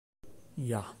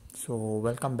Yeah, so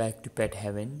welcome back to Pet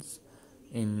Heavens.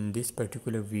 In this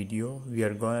particular video, we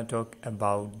are gonna talk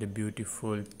about the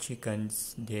beautiful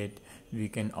chickens that we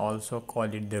can also call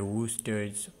it the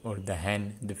roosters or the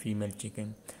hen, the female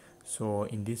chicken. So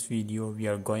in this video, we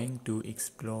are going to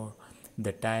explore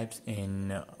the types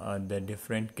and the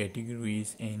different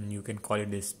categories, and you can call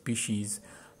it the species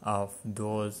of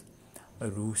those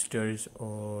roosters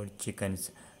or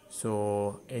chickens.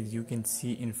 So as you can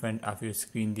see in front of your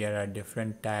screen, there are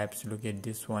different types. Look at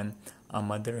this one, a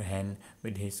mother hen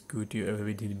with his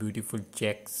beautiful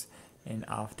checks, and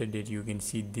after that you can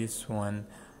see this one.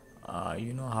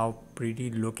 You know how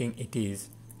pretty looking it is.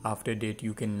 After that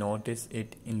you can notice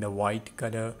it in the white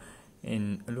color,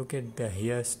 and look at the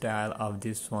hairstyle of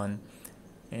this one.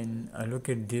 And look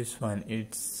at this one,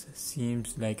 it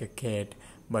seems like a cat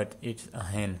but it's a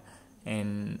hen.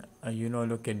 And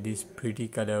look at this pretty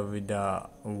color with the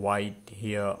white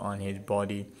hair on his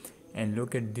body. And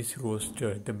look at this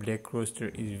rooster. The black rooster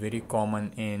is very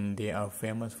common and they are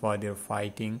famous for their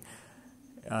fighting.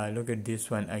 Look at this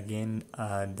one again,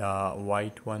 the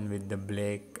white one with the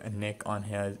black neck on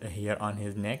his hair on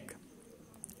his neck.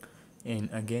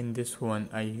 And again this one,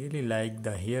 I really like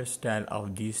the hairstyle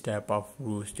of these type of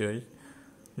roosters.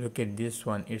 Look at this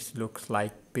one, it looks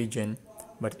like pigeon,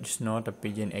 but it's not a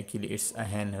pigeon, actually it's a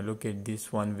hen. Look at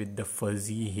this one with the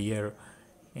fuzzy hair,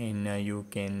 and you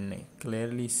can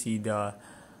clearly see the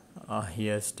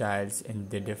hairstyles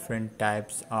and the different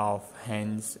types of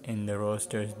hens and the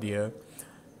roosters there.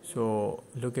 So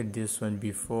look at this one.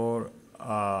 Before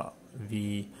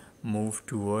we move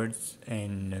towards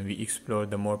and we explore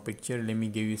the more picture, let me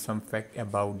give you some fact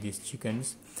about these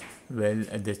chickens. Well,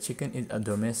 the chicken is a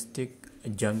domestic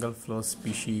junglefowl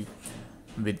species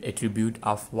with attribute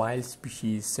of wild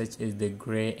species such as the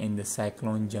grey and the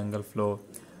Ceylon junglefowl.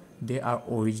 They are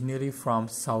originally from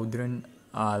southern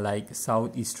like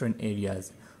southeastern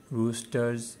areas.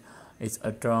 Roosters is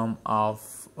a term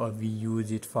of we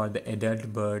use it for the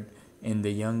adult bird, and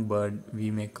the young bird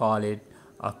we may call it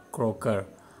a croaker.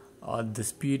 The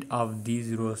speed of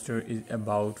these roosters is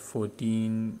about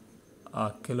 14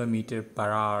 km per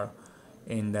hour,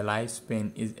 and the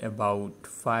lifespan is about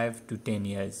 5 to 10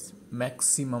 years.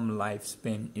 Maximum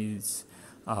lifespan is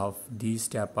of these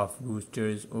type of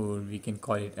roosters, or we can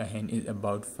call it a hen, is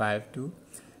about 5 to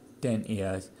 10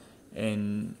 years.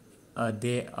 And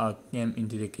they came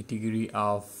into the category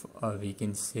of we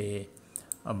can say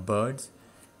birds.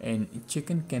 And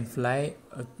chicken can fly,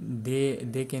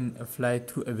 they can fly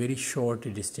to a very short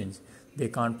distance. They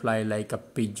can't fly like a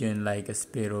pigeon, like a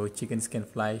sparrow. Chickens can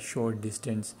fly short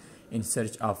distance in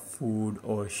search of food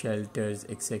or shelters,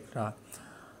 etc.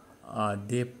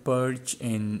 They perch,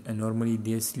 and normally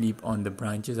they sleep on the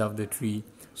branches of the tree.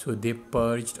 So they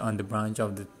perched on the branch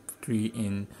of the tree,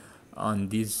 and on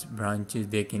these branches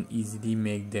they can easily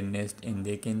make their nest and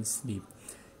they can sleep.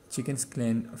 Chickens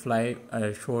can fly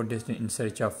a short distance in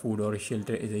search of food or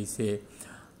shelter. As I say,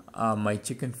 my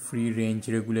chicken free range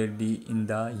regularly in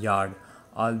the yard,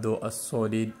 although a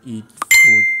solid eat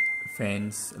food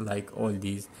fence like all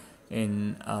these.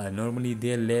 And normally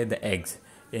they lay the eggs,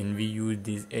 and we use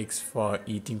these eggs for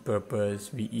eating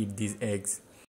purpose. We eat these eggs.